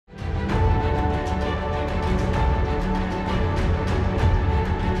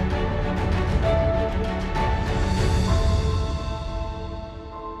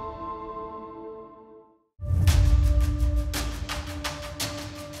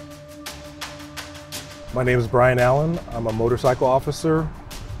My name is Brian Allen. I'm a motorcycle officer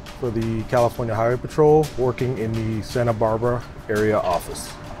for the California Highway Patrol, working in the Santa Barbara area office.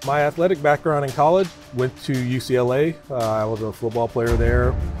 My athletic background in college went to UCLA. I was a football player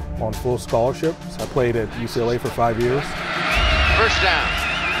there on full scholarships. I played at UCLA for 5 years. First down,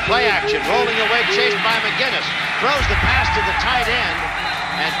 play action, rolling away, chased by McGinnis. Throws the pass to the tight end,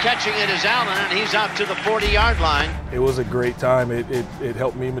 and catching it is Allen, and he's out to the 40-yard line. It was a great time. It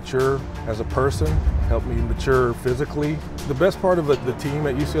helped me mature as a person, helped me mature physically. The best part of the team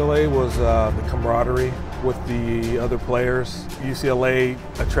at UCLA was the camaraderie with the other players. UCLA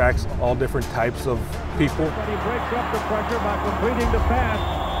attracts all different types of people. But he breaks up the pressure by completing the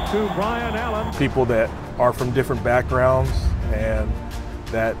pass to Brian Allen. People that are from different backgrounds, and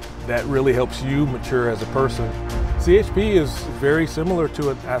that really helps you mature as a person. CHP is very similar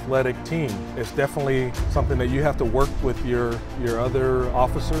to an athletic team. It's definitely something that you have to work with your other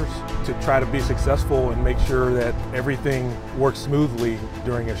officers to try to be successful and make sure that everything works smoothly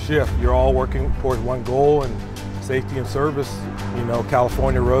during a shift. You're all working towards one goal, and safety and service, you know,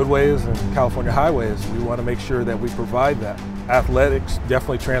 California roadways and California highways. We want to make sure that we provide that. Athletics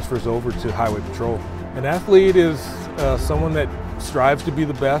definitely transfers over to Highway Patrol. An athlete is someone that strives to be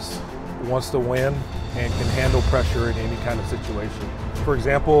the best, wants to win, and can handle pressure in any kind of situation. For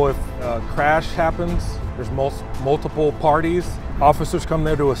example, if a crash happens, there's multiple parties, officers come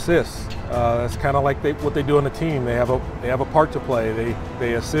there to assist. That's kind of like what they do in a team. They have a part to play.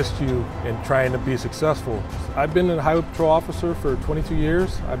 They assist you in trying to be successful. I've been a Highway Patrol officer for 22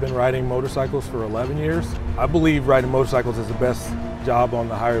 years. I've been riding motorcycles for 11 years. I believe riding motorcycles is the best job on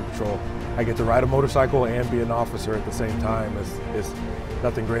the Highway Patrol. I get to ride a motorcycle and be an officer at the same time. It's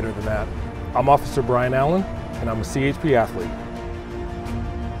nothing greater than that. I'm Officer Brian Allen, and I'm a CHP athlete.